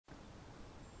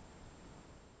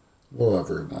Hello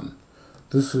everyone.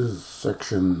 This is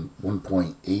section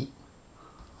 1.8,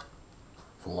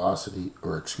 velocity,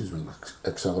 or excuse me,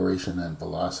 acceleration and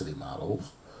velocity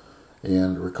models.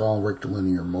 And recall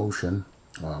rectilinear motion,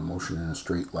 motion in a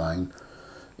straight line,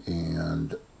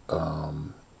 and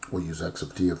we'll use x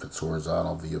of t if it's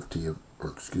horizontal, v of t,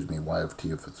 y of t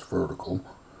if it's vertical.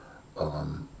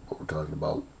 But we're talking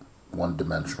about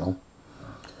one-dimensional.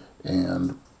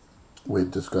 And we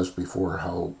had discussed before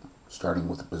how starting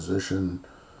with a position,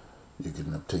 you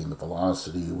can obtain the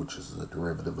velocity, which is the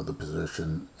derivative of the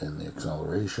position, and the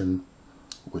acceleration,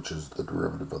 which is the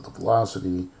derivative of the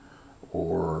velocity,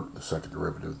 or the second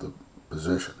derivative of the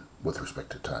position with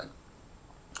respect to time.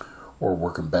 Or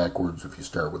working backwards, if you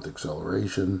start with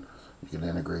acceleration, you can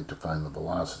integrate to find the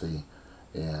velocity,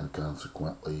 and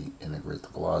consequently integrate the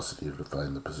velocity to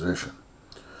find the position.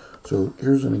 So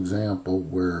here's an example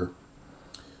where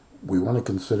we want to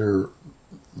consider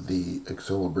the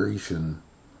acceleration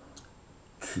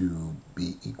to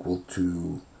be equal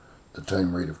to the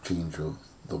time rate of change of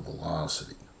the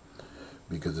velocity,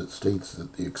 because it states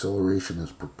that the acceleration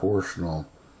is proportional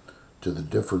to the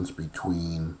difference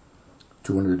between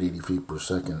 280 feet per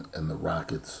second and the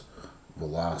rocket's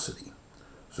velocity.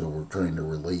 So we're trying to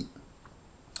relate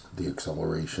the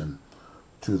acceleration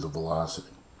to the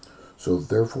velocity. So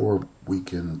therefore we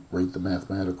can write the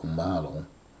mathematical model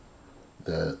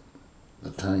that the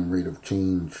time rate of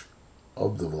change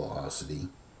of the velocity,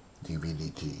 dv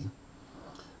dt,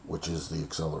 which is the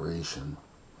acceleration,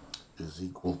 is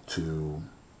equal to,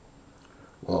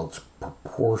 well, it's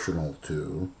proportional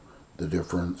to the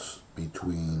difference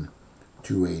between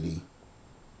 280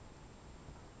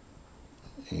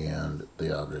 and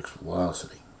the object's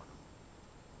velocity.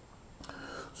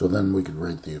 So then we could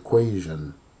write the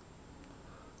equation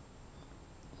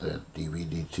that dv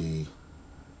dt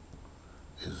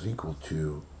is equal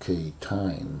to k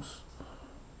times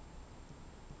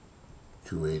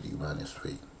 280 minus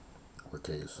v, where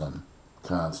k is some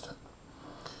constant.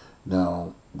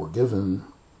 Now, we're given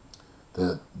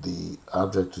that the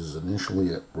object is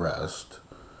initially at rest,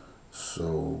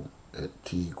 so at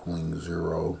t equaling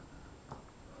 0,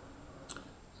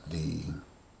 the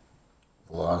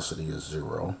velocity is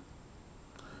 0,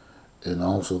 and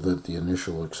also that the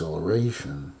initial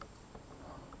acceleration,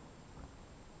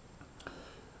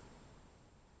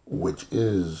 which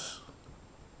is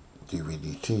dv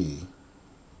dt,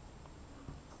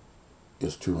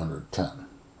 is 210.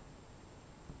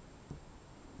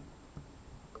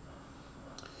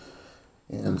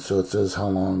 And so it says how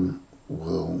long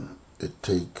will it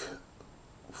take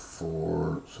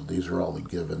for, so these are all the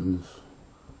givens.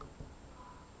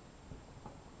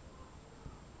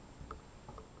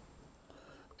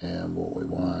 And what we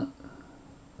want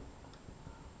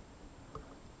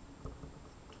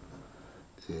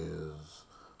is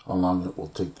how long it will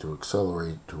take to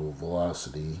accelerate to a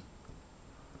velocity,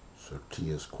 so t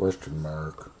is question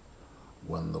mark,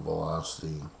 when the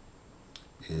velocity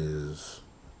is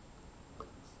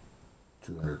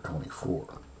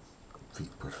 224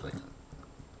 feet per second.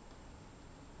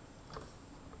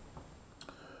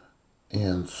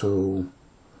 And so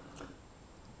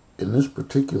in this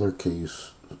particular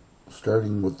case,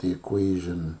 starting with the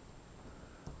equation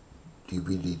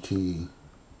dv dt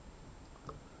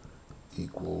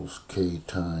equals k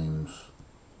times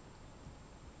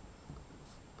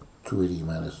 280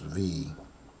 minus v,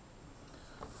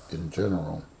 in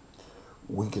general,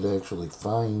 we could actually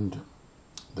find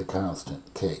the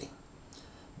constant k,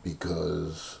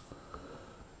 because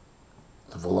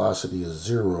the velocity is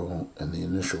 0 and the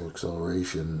initial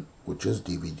acceleration, which is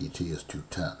dv dt, is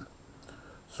 210.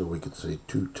 So we could say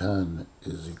 210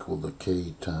 is equal to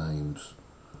k times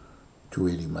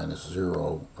 280 minus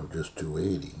 0, or just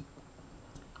 280.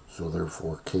 So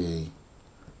therefore k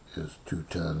is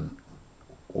 210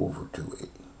 over 280.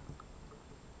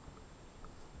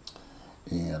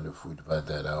 And if we divide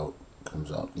that out, it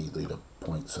comes out neatly to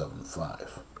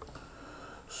 0.75.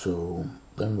 So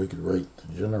then we could write the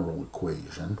general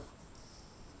equation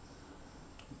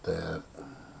that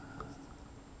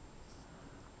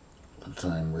the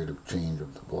time rate of change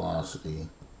of the velocity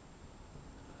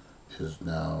is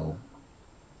now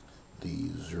the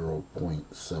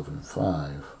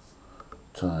 0.75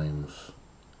 times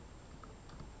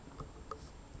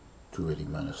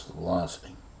 280 minus the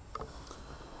velocity.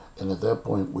 And at that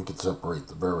point we could separate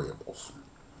the variables.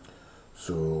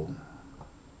 So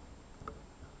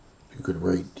you could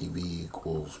write dv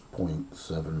equals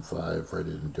 0.75, write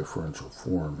it in differential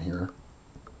form here.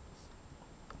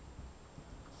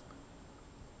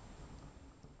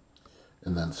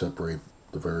 And then separate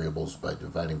the variables by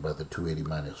dividing by the 280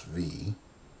 minus v.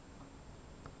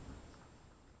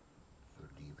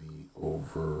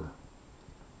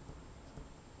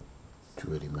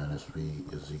 280 minus v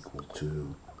is equal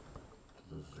to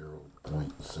the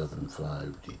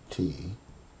 0.75 dt.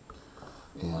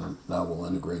 And now we'll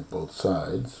integrate both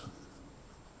sides.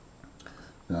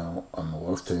 Now on the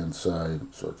left hand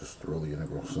side, so just throw the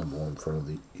integral symbol in front of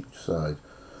each side.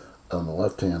 On the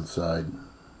left hand side,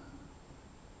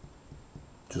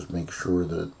 just make sure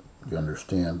that you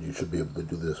understand, you should be able to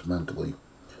do this mentally.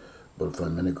 But if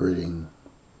I'm integrating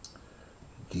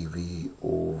dv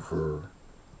over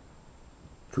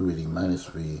 280 minus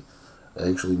v, I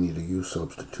actually need a u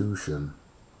substitution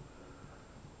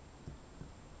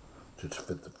to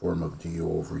fit the form of du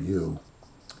over u.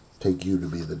 Take u to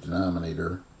be the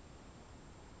denominator,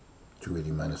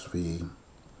 280 minus v.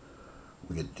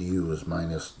 We get du is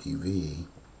minus dv,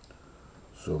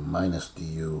 so minus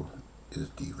du is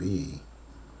dv.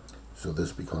 So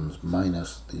this becomes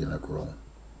minus the integral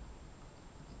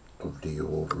of du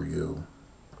over u,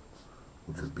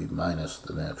 which would be minus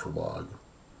the natural log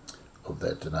of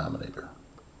that denominator.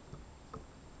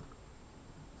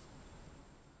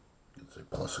 You can say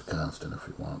plus a constant if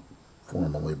you want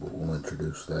formally, but we'll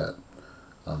introduce that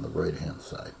on the right hand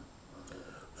side.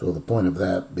 So the point of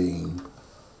that being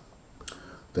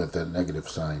that that negative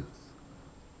sign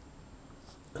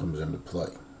comes into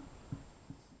play.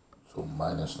 So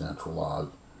minus natural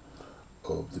log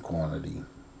of the quantity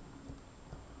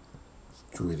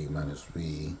 280 minus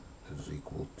v is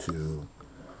equal to,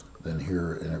 then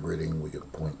here integrating we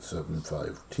get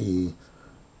 0.75t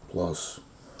plus,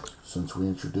 since we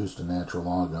introduced a natural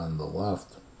log on the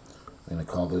left, I'm going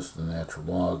to call this the natural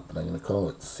log, but I'm going to call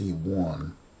it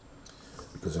C1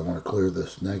 because I want to clear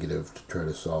this negative to try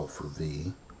to solve for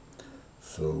v.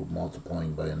 So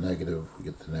multiplying by a negative, we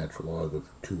get the natural log of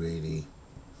 280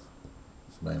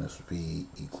 minus v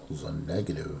equals a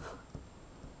negative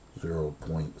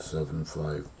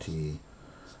 0.75t,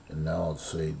 and now I'll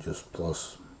say just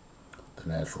plus the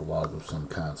natural log of some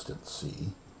constant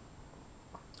c.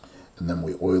 And then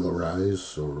we Eulerize,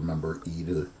 so remember e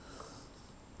to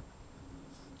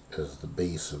as the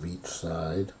base of each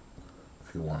side,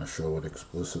 if you want to show it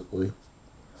explicitly.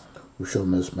 We've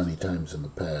shown this many times in the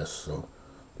past, so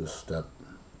this step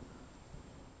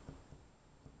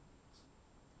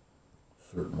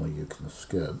certainly you can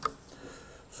skip.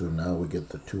 So now we get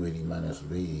the 280 minus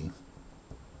v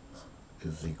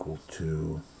is equal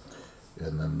to,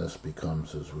 and then this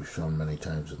becomes, as we've shown many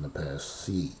times in the past,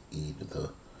 c e to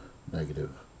the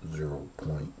negative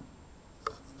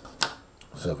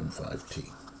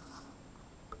 0.75t.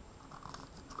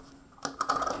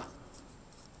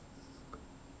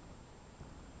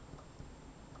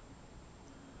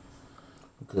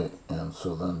 Okay, and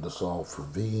so then to solve for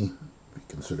v, we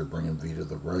consider bringing v to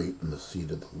the right and the c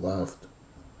to the left.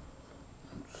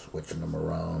 Switching them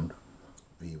around,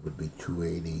 v would be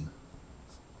 280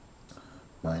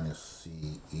 minus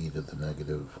c e to the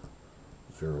negative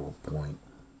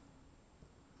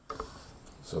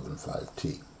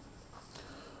 0.75t.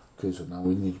 Okay, so now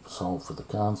we need to solve for the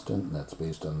constant, and that's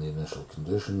based on the initial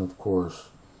condition, of course.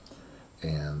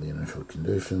 And the initial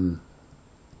condition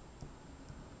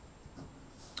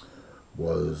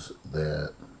was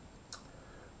that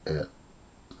at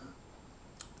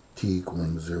t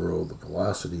equaling 0, the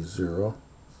velocity is 0.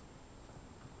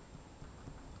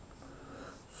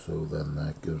 So then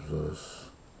that gives us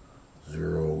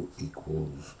 0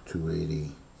 equals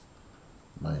 280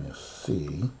 minus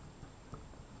c.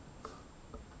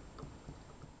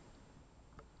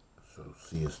 So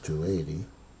c is 280.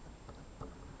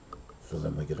 So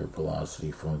then we get our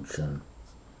velocity function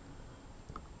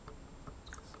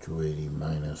 280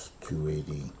 minus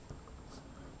 280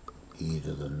 e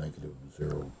to the negative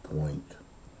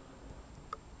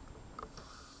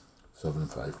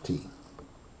 0.75t.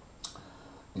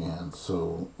 And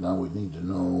so now we need to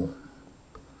know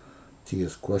t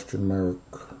is question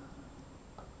mark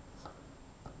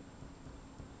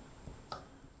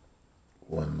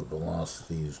when the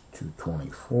velocity is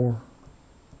 224.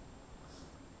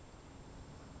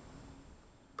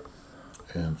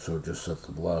 And so just set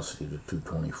the velocity to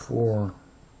 224.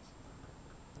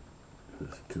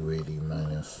 Is 280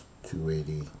 minus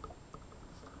 280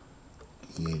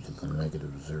 e to the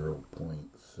negative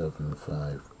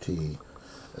 0.75t,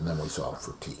 and then we solve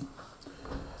for t.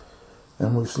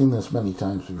 And we've seen this many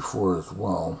times before as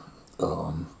well.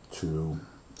 To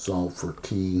solve for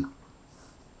t,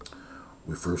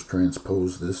 we first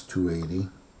transpose this 280.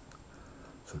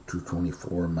 So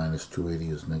 224 minus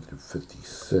 280 is negative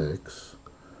 56.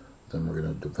 Then we're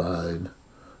going to divide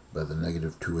by the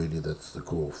negative 280, that's the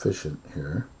coefficient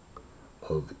here,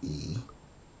 of e.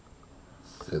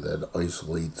 So that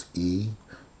isolates e,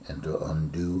 and to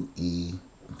undo e,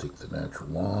 we'll take the natural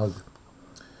log.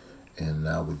 And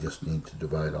now we just need to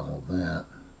divide all of that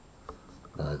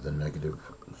by the negative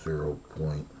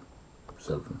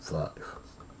 0.75.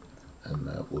 And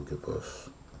that will give us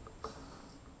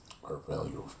our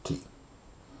value of t.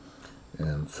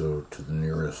 And so to the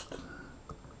nearest,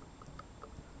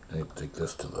 I take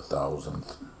this to the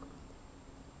thousandth,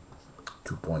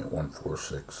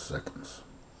 2.146 seconds.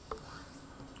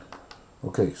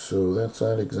 Okay, so that's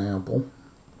that example.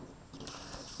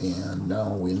 And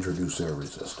now we introduce air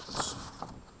resistance.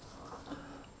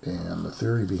 And the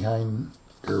theory behind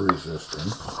air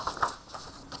resistance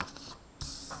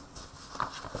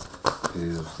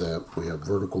is that we have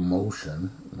vertical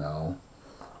motion. Now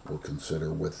we'll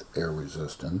consider with air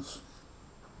resistance.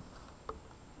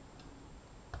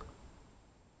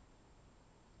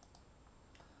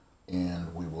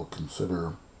 And we will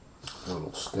consider a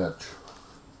little sketch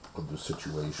of the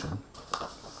situation.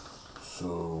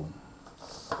 So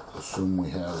assume we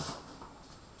have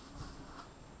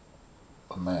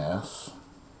a mass.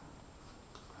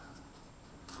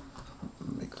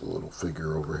 Make a little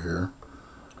figure over here.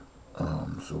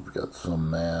 So we've got some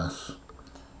mass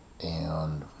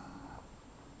and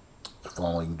it's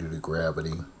falling due to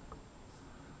gravity.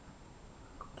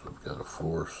 So we've got a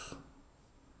force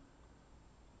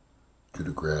due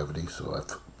to gravity, so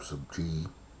F sub g.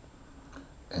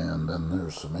 And then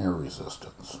there's some air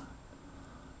resistance.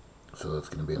 So that's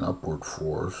going to be an upward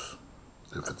force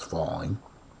if it's falling.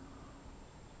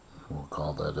 We'll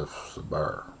call that F sub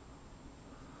r.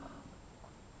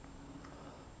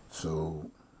 So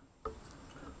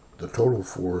the total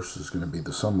force is going to be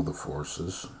the sum of the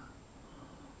forces.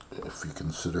 If you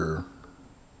consider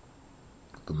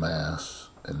the mass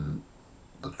and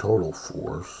the total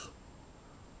force,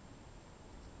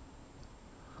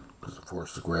 because the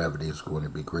force of gravity is going to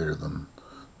be greater than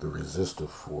the resistive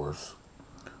force,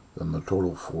 then the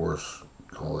total force,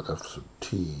 call it F sub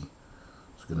t,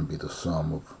 is going to be the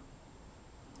sum of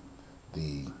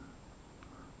the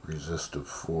resistive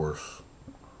force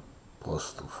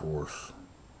plus the force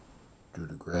due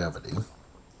to gravity.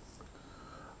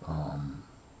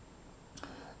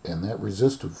 And that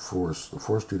resistive force, the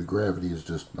force due to gravity, is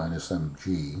just minus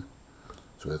mg,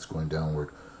 so that's going downward.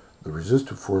 The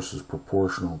resistive force is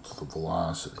proportional to the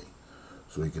velocity.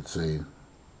 So we could say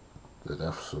that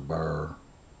F sub r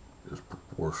is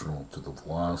proportional to the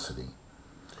velocity.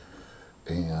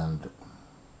 And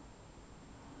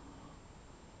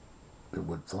it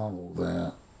would follow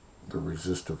that the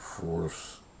resistive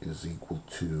force is equal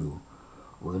to,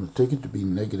 we're going to take it to be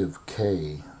negative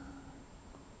k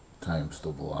times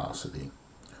the velocity,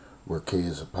 where k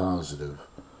is a positive,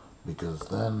 because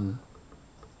then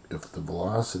if the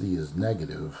velocity is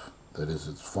negative, that is,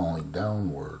 it's falling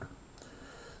downward,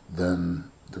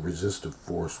 then the resistive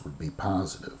force would be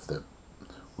positive. That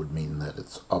would mean that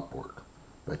it's upward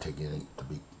by taking it to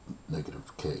be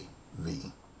negative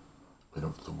kv. And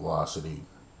if the velocity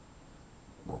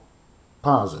were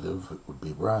positive, it would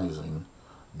be rising,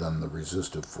 then the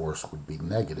resistive force would be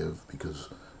negative because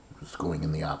it's going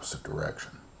in the opposite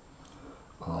direction.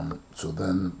 So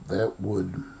then that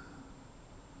would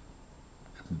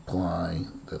imply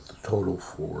that the total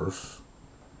force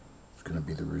is going to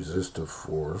be the resistive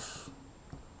force,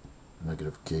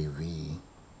 negative kV,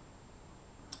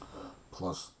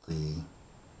 plus the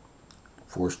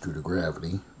force due to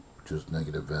gravity, which is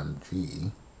negative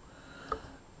mg.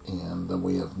 And then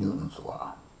we have Newton's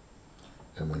law.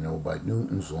 And we know by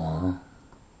Newton's law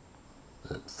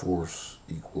that force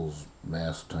equals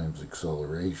mass times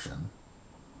acceleration,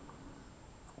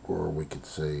 or we could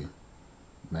say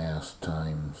mass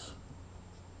times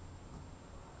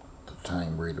the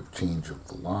time rate of change of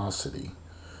velocity,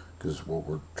 because what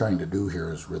we're trying to do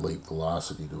here is relate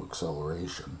velocity to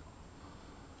acceleration,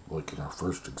 like in our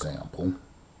first example.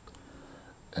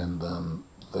 And then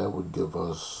that would give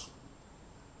us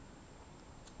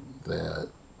that,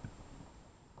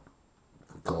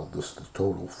 if we call this the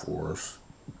total force,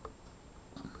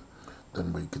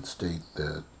 then we could state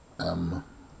that m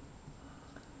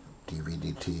dv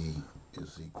dt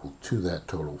is equal to that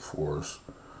total force,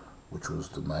 which was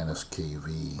the minus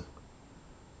kv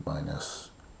minus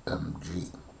mg.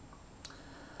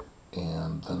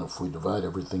 And then if we divide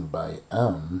everything by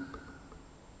m,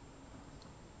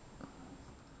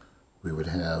 we would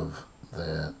have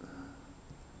that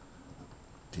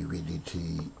dv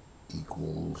dt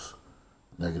equals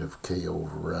negative k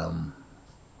over m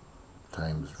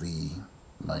times v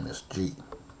minus g.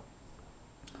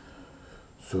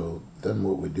 So then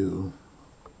what we do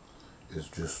is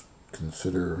just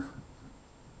consider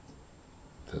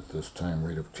that this time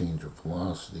rate of change of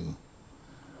velocity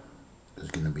is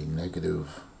going to be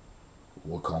negative,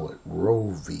 we'll call it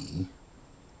rho v,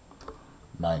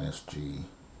 minus g,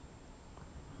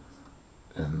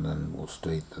 and then we'll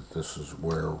state that this is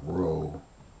where rho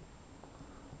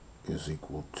is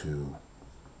equal to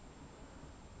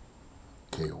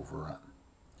k over n.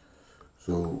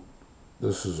 So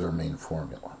this is our main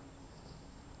formula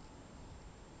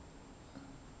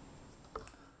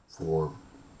for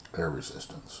air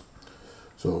resistance.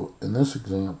 So in this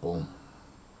example,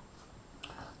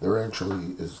 there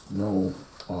actually is no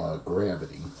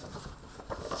gravity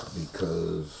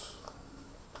because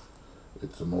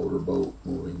it's a motorboat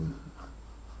moving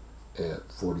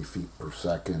at 40 feet per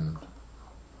second,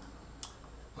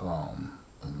 and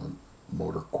the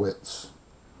motor quits,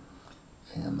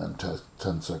 and then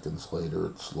 10 seconds later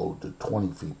it's slowed to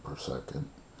 20 feet per second.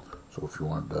 So if you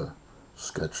wanted to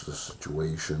sketch the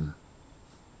situation,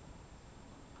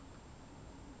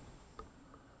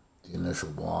 the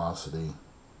initial velocity,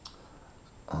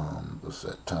 this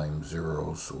at time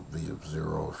 0, so v of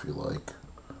 0 if you like,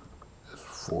 is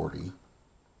 40.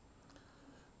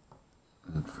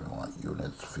 And if you want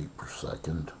units, feet per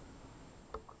second.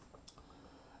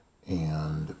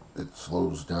 And it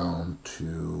slows down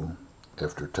to,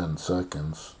 after 10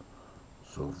 seconds,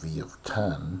 so v of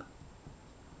 10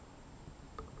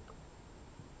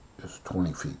 is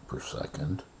 20 feet per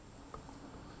second.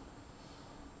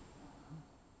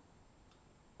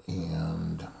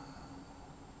 And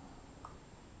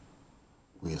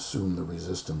we assume the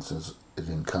resistance it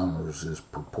encounters is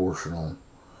proportional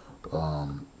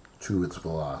to its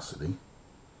velocity.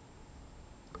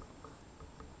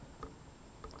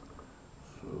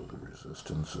 So the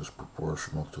resistance is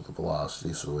proportional to the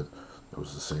velocity, so it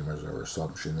was the same as our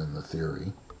assumption in the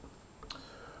theory.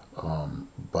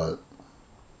 But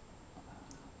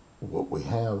what we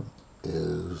have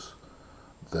is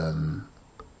then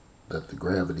that the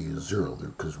gravity is 0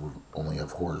 because we only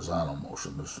have horizontal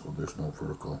motion, so there's no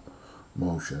vertical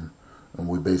motion, and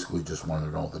we basically just want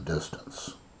to know the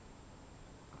distance.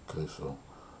 Okay, so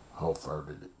how far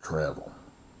did it travel?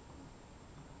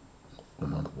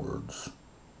 In other words,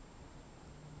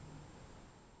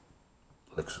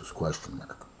 X is question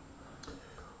mark.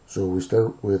 So we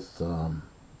start with dv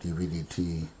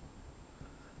dt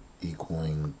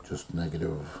equaling just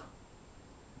negative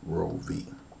rho v.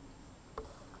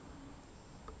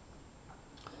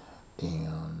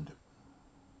 And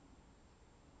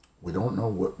we don't know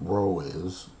what rho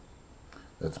is.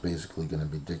 That's basically going to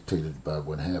be dictated by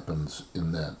what happens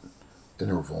in that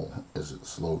interval as it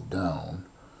slowed down.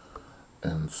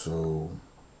 And so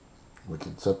we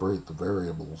can separate the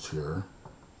variables here.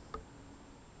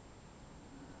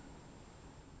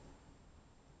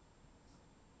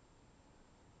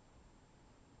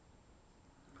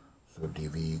 So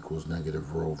dv equals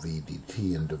negative rho v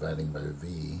dt, and dividing by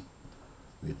v,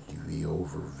 we get dv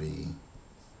over v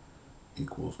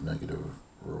equals negative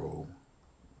rho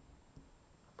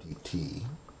dt.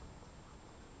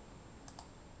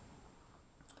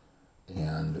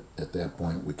 And at that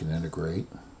point we can integrate.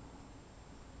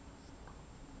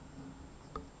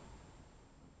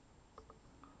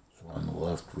 So on the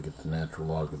left we get the natural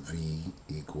log of v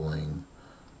equaling,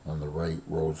 on the right,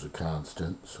 rho is a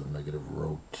constant, so negative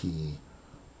rho t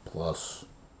plus,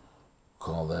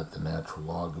 call that the natural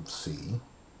log of c,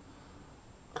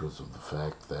 because of the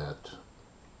fact that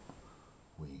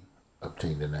we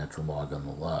obtained a natural log on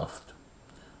the left.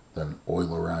 Then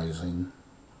Eulerizing.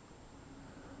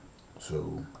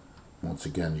 So once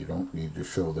again, you don't need to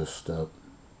show this step.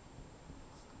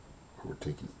 We're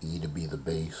taking e to be the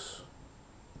base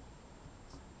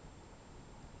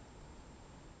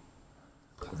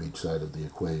of each side of the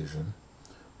equation.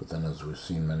 But then, as we've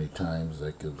seen many times,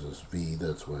 that gives us v,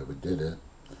 that's why we did it.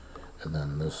 And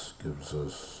then this gives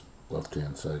us,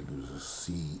 left-hand side gives us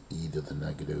c e to the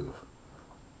negative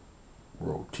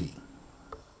rho t.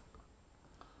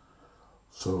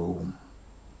 So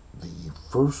the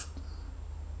first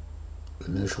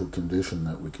initial condition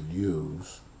that we could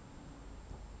use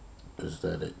is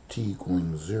that at t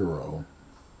equaling 0,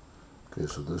 okay,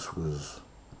 so this was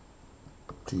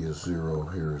t is 0,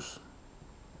 here's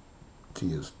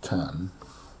t is 10.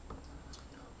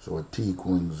 So at t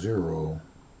equaling 0,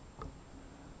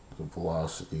 the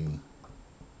velocity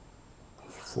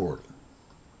is 40.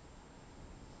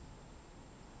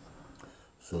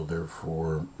 So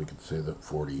therefore, we could say that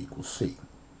 40 equals c.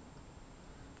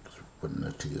 Because we're putting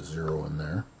the t is 0 in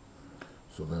there.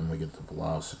 So then we get the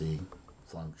velocity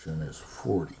function is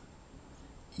 40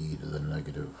 e to the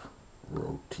negative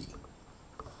rho t.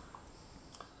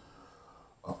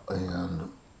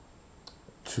 And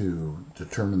to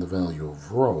determine the value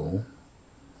of rho,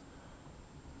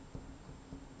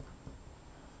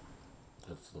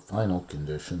 that's the final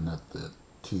condition, that the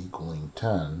t equaling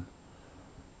 10,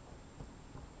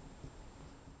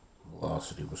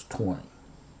 velocity was 20.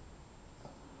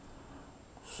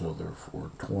 So therefore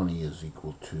 20 is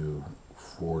equal to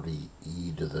 40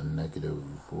 e to the negative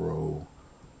rho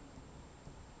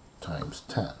times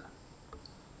 10.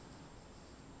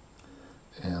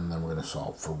 And then we're going to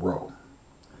solve for rho.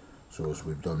 So as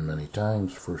we've done many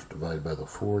times, first divide by the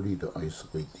 40 to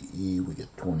isolate the e. We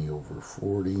get 20 over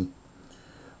 40.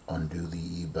 Undo the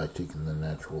e by taking the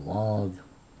natural log.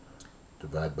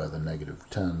 Divide by the negative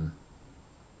 10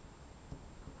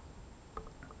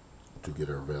 to get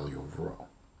our value of rho.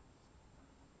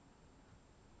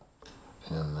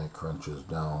 And that crunches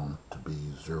down to be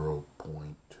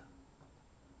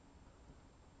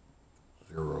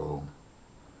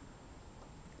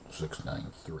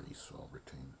 0.0693. So I'll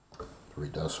retain 3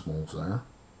 decimals there.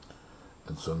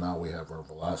 And so now we have our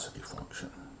velocity function.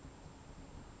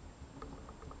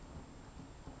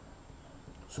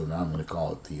 So now I'm going to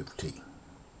call it v of t.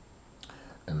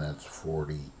 And that's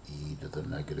 40 e to the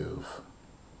negative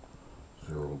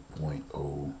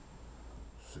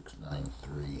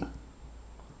 0.0693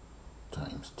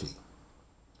 times t.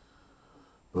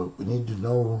 But we need to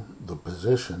know the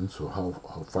position, so how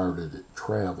far did it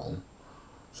travel?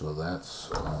 So that's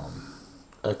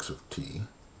x of t.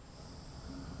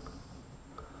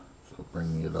 So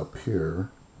bringing it up here,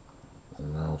 we'll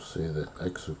now say that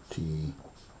x of t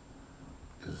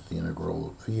is the integral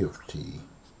of v of t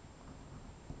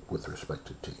with respect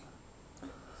to t.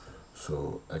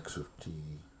 So x of t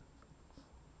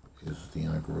is the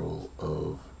integral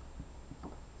of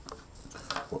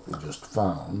what we just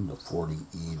found, the 40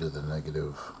 e to the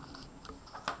negative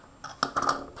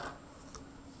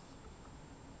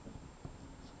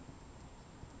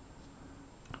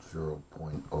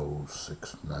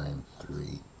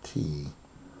 0.0693 t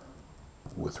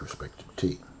with respect to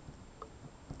t.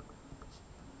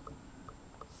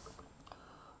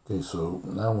 Okay, so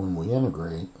now when we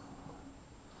integrate,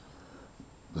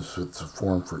 this is a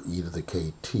form for e to the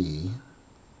kt,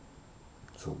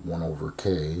 so 1 over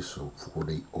k, so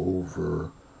 40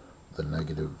 over the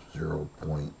negative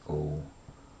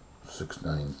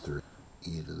 0.0693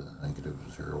 e to the negative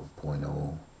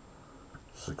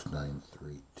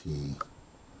 0.0693 t,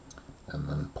 and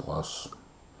then plus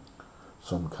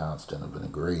some constant of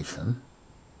integration.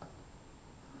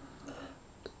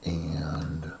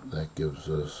 And that gives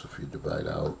us, if you divide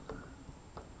out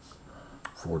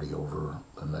 40 over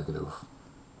the negative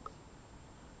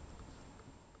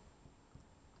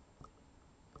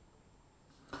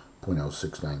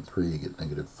 0.0693, you get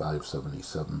negative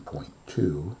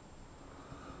 577.2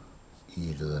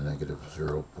 e to the negative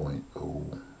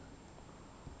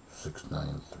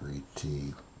 0.0693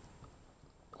 t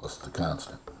plus the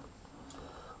constant.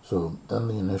 So then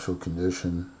the initial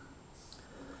condition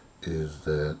is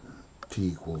that t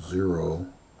equals 0,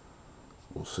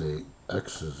 we'll say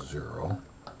x is 0.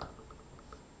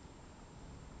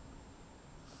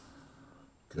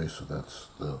 Okay, so that's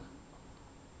the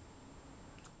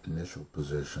initial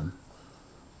position.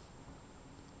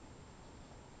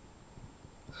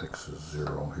 X is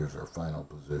 0. Here's our final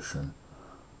position.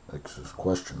 X is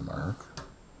question mark.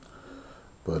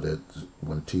 But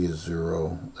when t is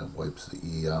 0, that wipes the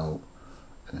e out,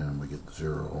 and we get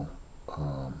 0.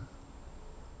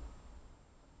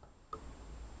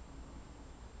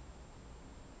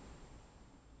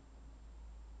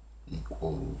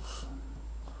 Equals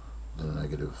the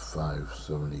negative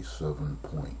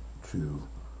 577.2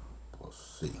 plus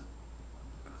c.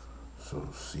 So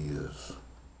c is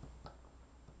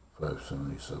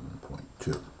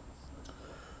 577.2.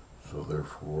 So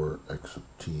therefore x of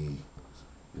t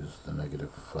is the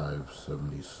negative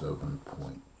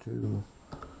 577.2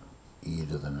 e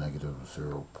to the negative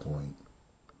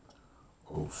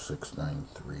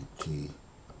 0.0693 t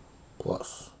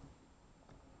plus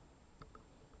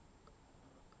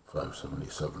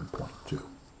 577.2.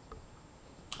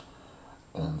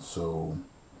 And so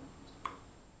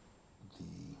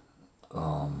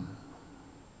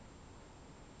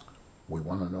we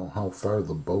want to know how far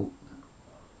the boat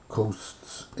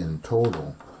coasts in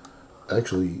total.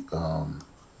 Actually,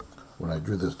 when I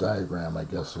drew this diagram, I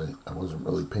guess I wasn't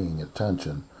really paying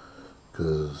attention,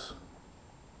 because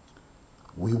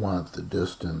we want the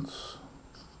distance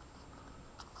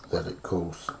that it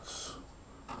coasts.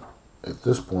 At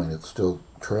this point, it's still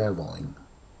traveling,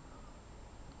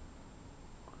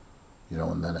 you know,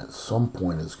 and then at some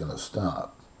point it's going to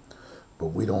stop. But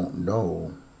we don't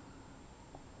know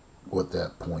what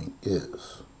that point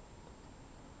is.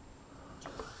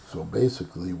 So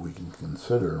basically, we can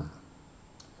consider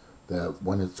that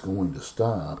when it's going to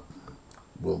stop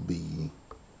will be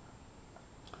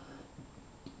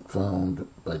found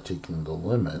by taking the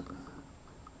limit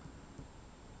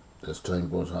as time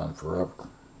goes on forever.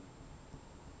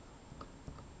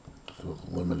 So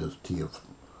the limit as t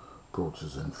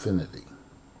approaches infinity.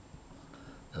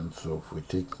 And so if we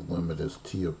take the limit as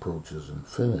t approaches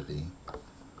infinity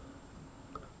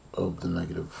of the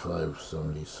negative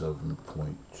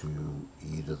 577.2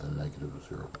 e to the negative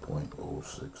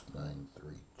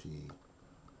 0.0693t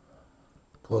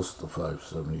plus the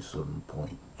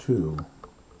 577.2,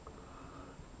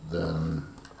 then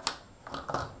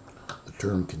the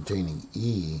term containing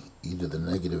e to the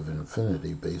negative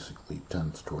infinity, basically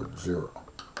tends towards 0.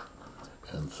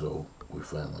 And so we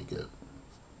finally get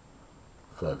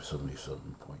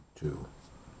 577.2, and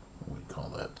we call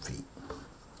that feet.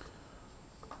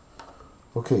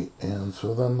 Okay, and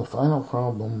so then the final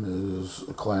problem is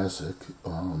a classic.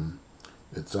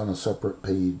 It's on a separate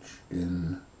page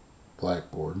in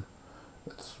Blackboard.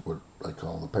 It's what I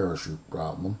call the parachute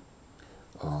problem.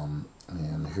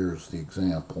 And here's the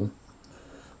example.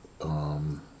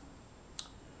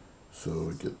 So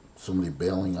we get somebody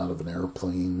bailing out of an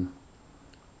airplane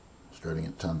starting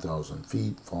at 10,000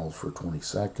 feet, falls for 20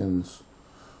 seconds,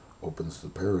 opens the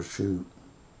parachute.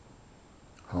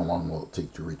 How long will it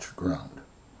take to reach the ground?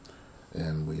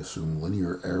 And we assume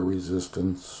linear air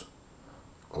resistance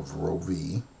of rho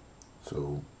v,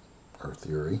 so our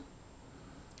theory,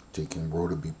 taking rho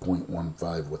to be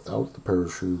 0.15 without the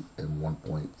parachute and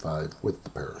 1.5 with the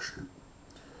parachute.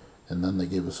 And then they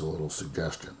gave us a little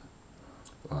suggestion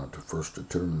to first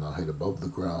determine the height above the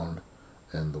ground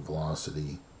and the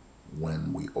velocity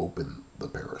when we open the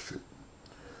parachute.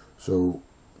 So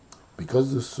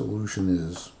because this solution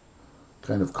is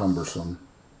kind of cumbersome,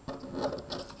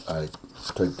 I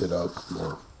typed it up,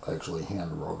 or actually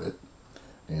hand wrote it,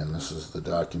 and this is the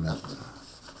document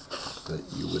that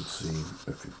you would see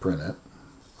if you print it.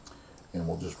 And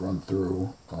we'll just run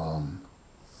through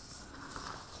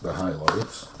the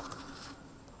highlights.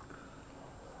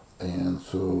 And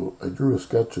so I drew a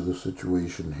sketch of the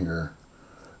situation here.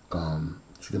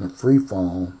 She's going to free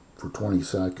fall for 20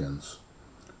 seconds,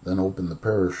 then open the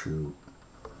parachute,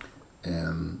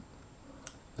 and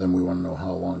then we want to know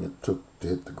how long it took to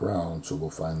hit the ground, so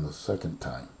we'll find the second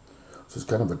time. So it's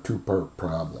kind of a two-part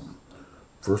problem.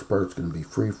 First part's going to be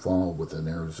free fall with an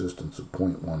air resistance of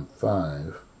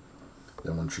 0.15.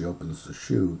 Then when she opens the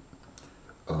chute,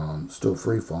 still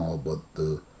free fall, but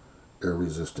the air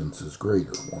resistance is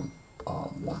greater,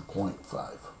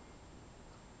 1.5.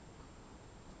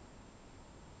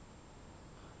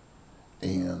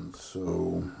 And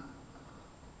so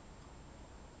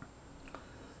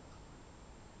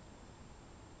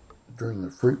during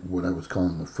the what I was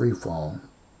calling the free fall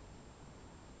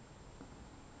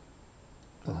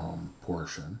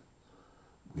portion,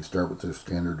 we start with the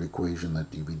standard equation that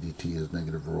dv dt is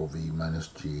negative rho v minus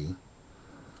g.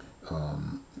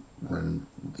 We're in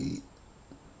the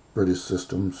British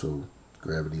system, so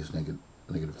gravity is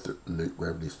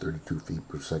gravity is 32 feet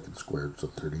per second squared, so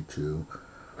 32.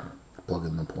 Plug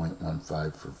in the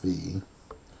 0.15 for v.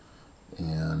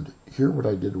 And here what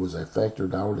I did was I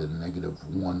factored out a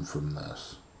 -1 from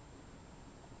this.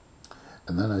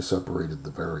 And then I separated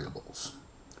the variables.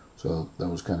 So that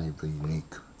was kind of a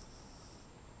unique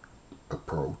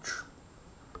approach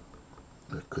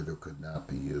that could or could not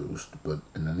be used. But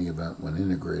in any event, when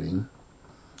integrating,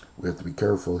 we have to be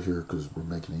careful here because we're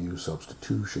making a u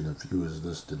substitution. If u is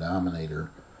this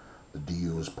denominator, the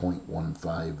du is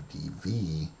 0.15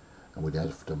 dv, and we'd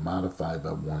have to modify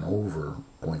by 1 over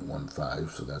 0.15,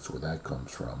 so that's where that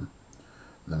comes from.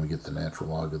 And then we get the natural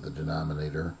log of the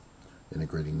denominator,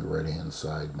 integrating the right-hand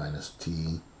side minus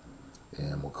t,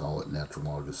 and we'll call it natural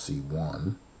log of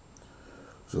c1.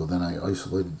 So then I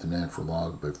isolated the natural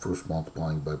log by first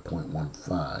multiplying by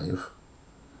 0.15.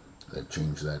 That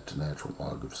changed that to natural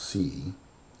log of c,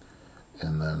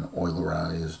 and then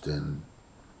Eulerized and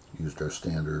used our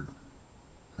standard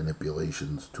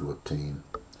manipulations to obtain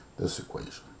this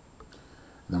equation.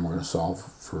 And then we're going to solve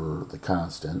for the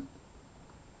constant.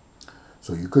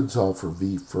 So you could solve for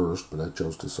v first, but I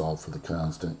chose to solve for the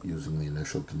constant using the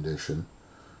initial condition.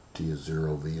 T is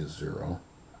 0, v is 0.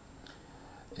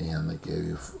 And they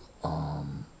gave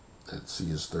that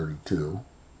c is 32.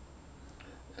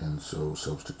 And so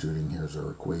substituting, here's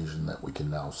our equation that we can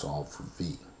now solve for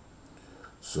v.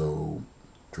 So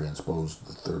transpose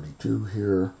the 32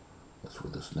 here. That's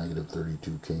where this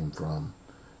 -32 came from.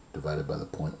 Divided by the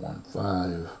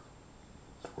 0.15.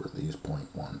 That's where these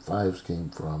 0.15s came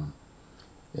from.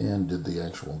 And did the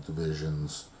actual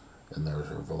divisions, and there's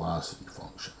our velocity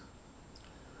function.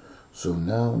 So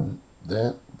now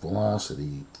that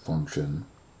velocity function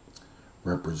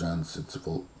represents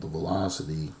the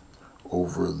velocity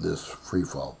over this free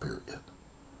fall period.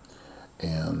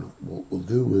 And what we'll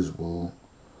do is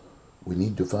we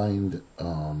need to find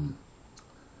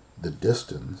the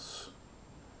distance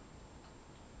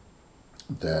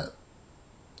that,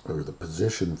 or the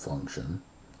position function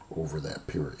over that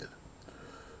period.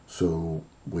 So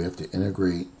we have to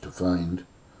integrate to find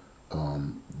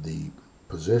the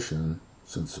position,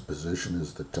 since the position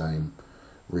is the time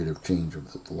rate of change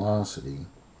of the velocity.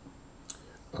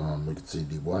 We could say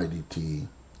dy dt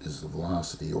is the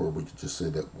velocity, or we could just say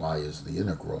that y is the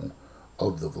integral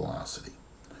of the velocity.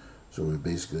 So we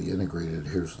basically integrated,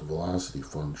 here's the velocity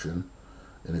function,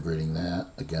 integrating that.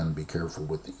 Again, be careful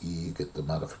with the e, you get the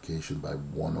modification by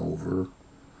 1 over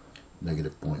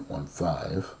negative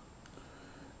 0.15.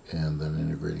 And then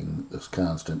integrating this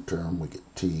constant term, we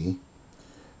get t.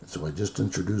 And so I just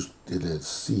introduced it as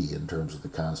c in terms of the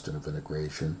constant of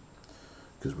integration,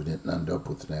 because we didn't end up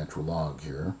with the natural log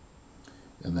here.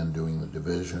 And then doing the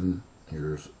division,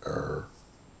 here's our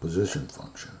position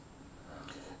function.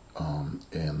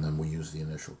 And then we use the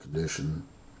initial condition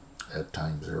at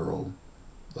time 0,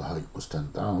 the height was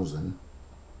 10,000,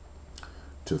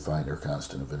 to find our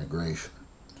constant of integration.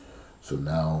 So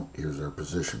now here's our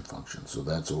position function. So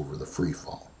that's over the free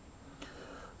fall.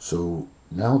 So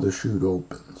now the chute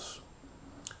opens.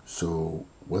 So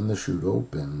when the chute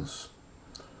opens,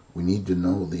 we need to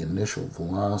know the initial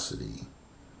velocity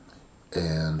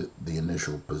and the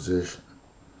initial position.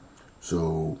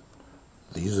 So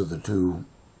these are the two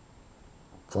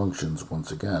functions,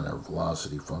 once again, our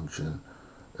velocity function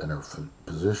and our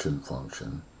position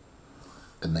function,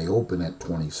 and they open at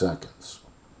 20 seconds.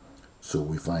 So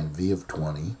we find v of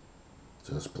 20,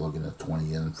 so let's plug in a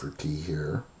 20 in for t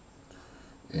here,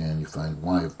 and you find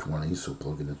y of 20, so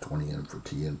plug in a 20 in for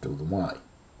t into the y,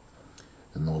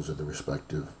 and those are the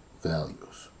respective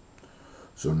values.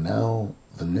 So now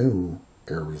the new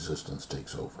air resistance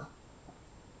takes over,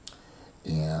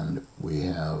 and we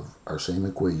have our same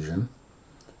equation,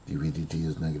 dv dt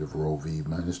is negative rho v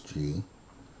minus g,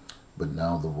 but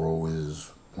now the rho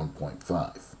is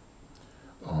 1.5.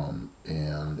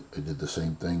 And I did the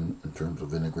same thing in terms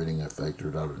of integrating. I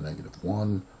factored out a negative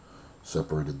 1,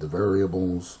 separated the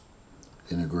variables,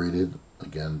 integrated.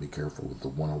 Again, be careful with the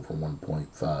 1 over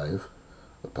 1.5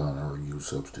 upon our u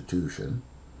substitution.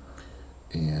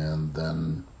 And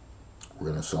then we're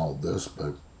going to solve this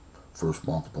by first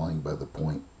multiplying by the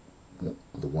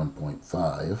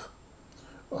 1.5.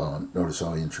 Notice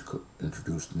how I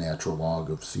introduced natural log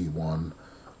of c1,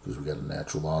 because we got a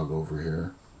natural log over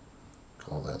here.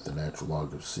 Call that the natural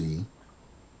log of c.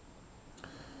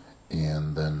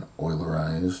 And then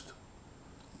Eulerized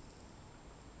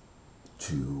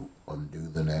to undo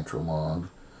the natural log.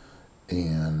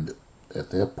 And at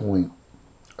that point,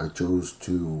 I chose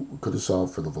to, we could have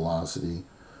solved for the velocity,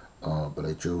 but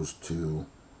I chose to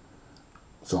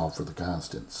solve for the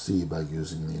constant c by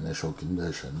using the initial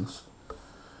conditions.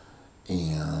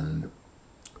 And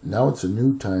now it's a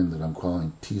new time that I'm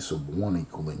calling t sub 1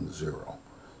 equaling 0.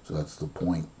 So that's the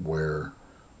point where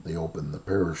they open the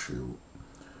parachute.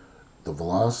 The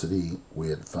velocity we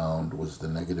had found was the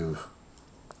negative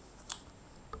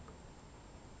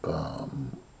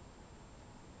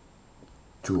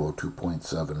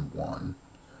 202.71,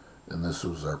 and this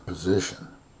was our position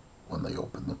when they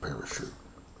opened the parachute.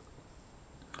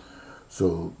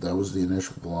 So that was the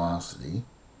initial velocity,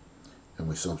 and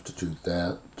we substitute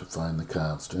that to find the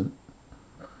constant.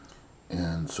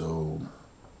 And so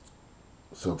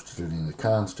substituting the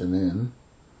constant in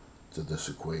to this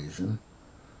equation,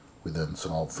 we then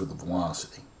solve for the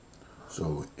velocity.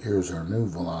 So here's our new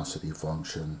velocity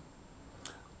function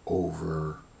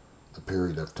over the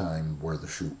period of time where the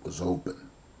chute was open.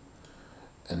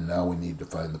 And now we need to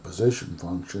find the position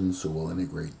function, so we'll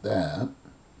integrate that.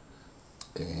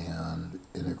 And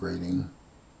integrating,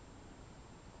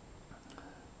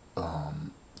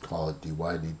 call it dy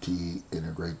dt,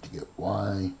 integrate to get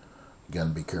y.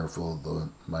 Again, be careful of the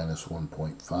minus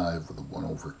 1.5 with the 1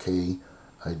 over k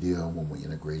idea. When we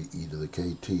integrate e to the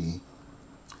kt,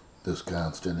 this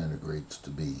constant integrates to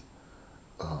be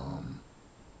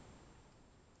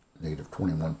negative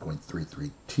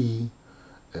 21.33t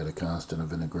at a constant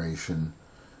of integration.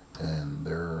 And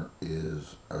there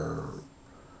is our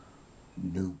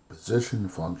new position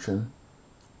function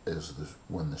as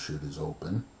when the chute is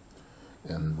open.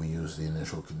 And we use the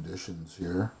initial conditions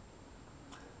here,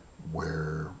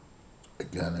 where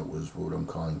again it was what I'm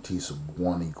calling t sub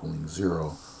 1 equaling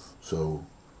 0. So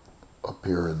up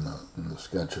here in the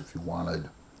sketch, if you wanted,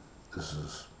 this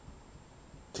is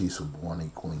t sub 1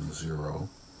 equaling 0.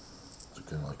 It's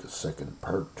kind of like a second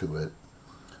part to it.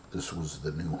 This was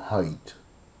the new height,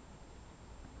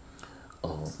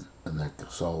 and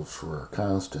that solves for our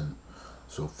constant.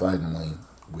 So finally,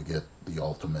 we get the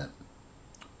ultimate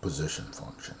position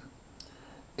function.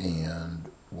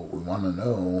 And what we want to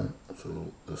know,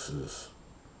 so this is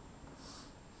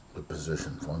the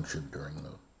position function during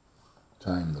the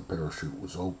time the parachute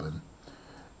was open.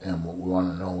 And what we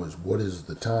want to know is what is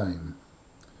the time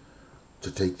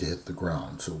to take to hit the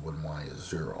ground, so when y is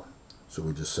 0. So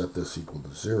we just set this equal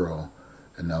to 0,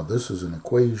 and now this is an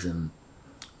equation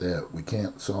that we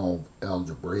can't solve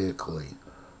algebraically,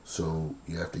 so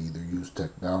you have to either use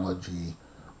technology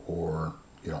or,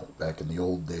 back in the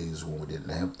old days when we didn't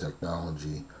have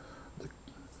technology,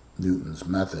 Newton's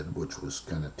method, which was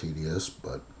kind of tedious,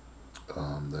 but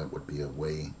that would be a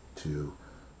way to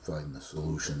find the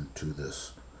solution to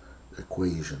this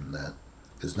equation that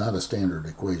is not a standard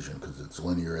equation because it's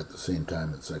linear at the same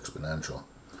time it's exponential.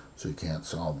 So you can't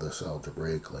solve this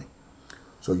algebraically.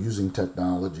 So using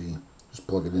technology, just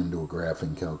plug it into a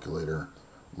graphing calculator,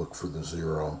 look for the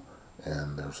 0,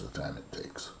 and there's the time it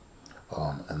takes.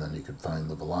 And then you can find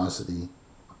the velocity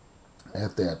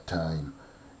at that time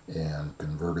and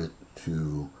convert it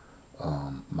to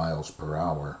miles per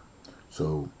hour.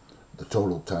 So the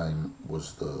total time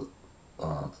was the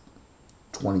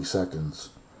 20 seconds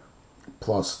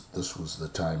plus this was the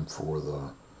time for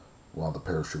while the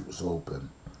parachute was open.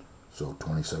 So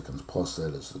 20 seconds plus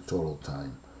that is the total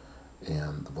time.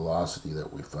 And the velocity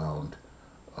that we found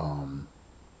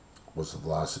was the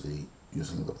velocity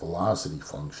using the velocity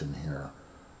function here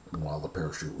while the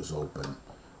parachute was open.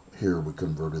 Here we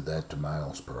converted that to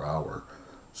miles per hour.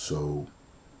 So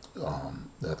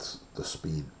that's the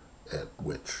speed at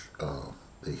which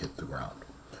they hit the ground.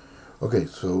 Okay,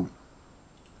 so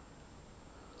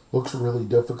looks really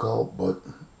difficult, but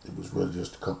it was really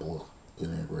just a couple of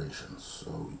integrations.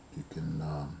 So you can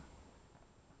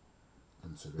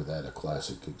consider that a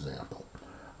classic example.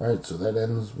 Alright, so that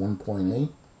ends 1.8,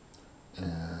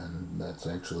 and that's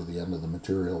actually the end of the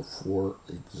material for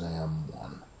exam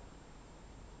 1.